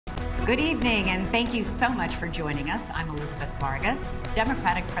Good evening, and thank you so much for joining us. I'm Elizabeth Vargas.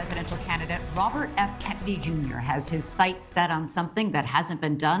 Democratic presidential candidate Robert F. Kennedy Jr. has his sights set on something that hasn't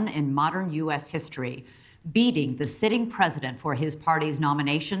been done in modern U.S. history, beating the sitting president for his party's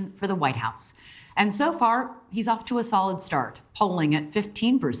nomination for the White House. And so far, he's off to a solid start, polling at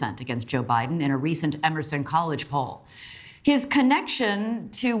 15% against Joe Biden in a recent Emerson College poll. His connection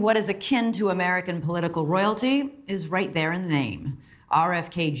to what is akin to American political royalty is right there in the name.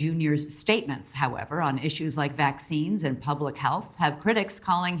 RFK Jr.'s statements, however, on issues like vaccines and public health have critics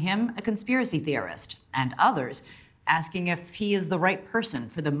calling him a conspiracy theorist, and others asking if he is the right person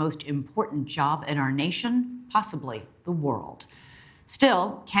for the most important job in our nation, possibly the world.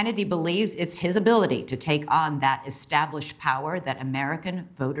 Still, Kennedy believes it's his ability to take on that established power that American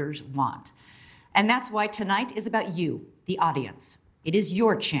voters want. And that's why tonight is about you, the audience. It is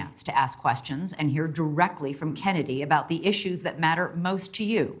your chance to ask questions and hear directly from Kennedy about the issues that matter most to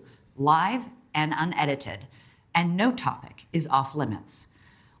you, live and unedited. And no topic is off limits.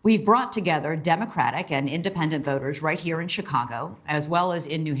 We've brought together Democratic and independent voters right here in Chicago, as well as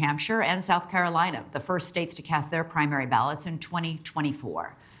in New Hampshire and South Carolina, the first states to cast their primary ballots in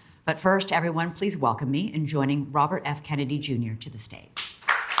 2024. But first, everyone, please welcome me in joining Robert F. Kennedy Jr. to the stage.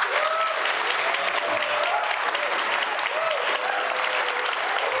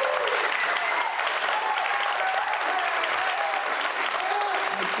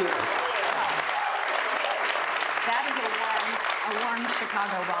 That is a warm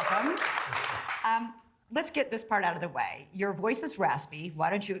Chicago welcome. Let's get this part out of the way. Your voice is raspy. Why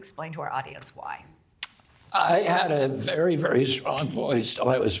don't you explain to our audience why? I had a very, very strong voice till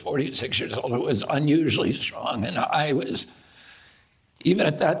I was 46 years old. It was unusually strong, and even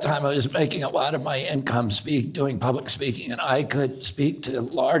at that time, I was making a lot of my income doing public speaking, and I could speak to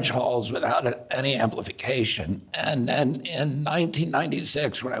large halls without any amplification. And then in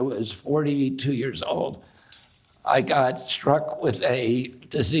 1996, when I was 42 years old, I got struck with a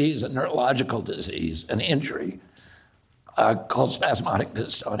disease, a neurological disease, an injury called spasmodic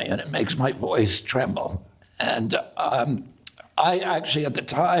dystonia, and it makes my voice tremble. And I actually, at the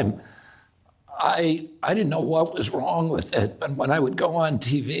time, I didn't know what was wrong with it, but when I would go on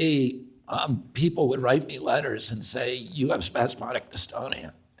TV, people would write me letters and say, "You have spasmodic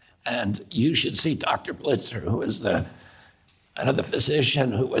dystonia, and you should see Dr. Blitzer, who is the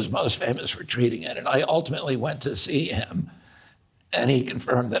physician who was most famous for treating it." And I ultimately went to see him, and he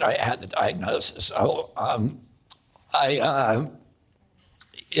confirmed that I had the diagnosis. So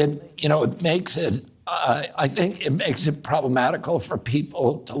it makes it. I think it makes it problematical for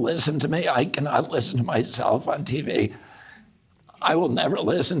people to listen to me. I cannot listen to myself on TV. I will never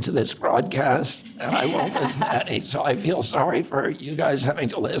listen to this broadcast, and I won't listen to any. So I feel sorry for you guys having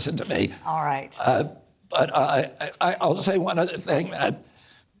to listen to me. All right. But I'll say one other thing, that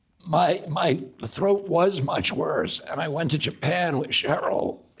my throat was much worse, and I went to Japan with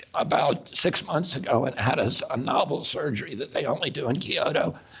Cheryl about 6 months ago and had a novel surgery that they only do in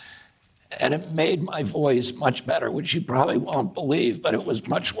Kyoto. And it made my voice much better, which you probably won't believe, but it was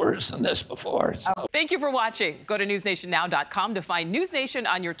much worse than this before. So. Thank you for watching. Go to newsnationnow.com to find NewsNation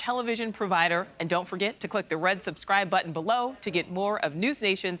on your television provider. And don't forget to click the red subscribe button below to get more of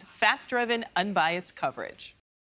NewsNation's fact-driven, unbiased coverage.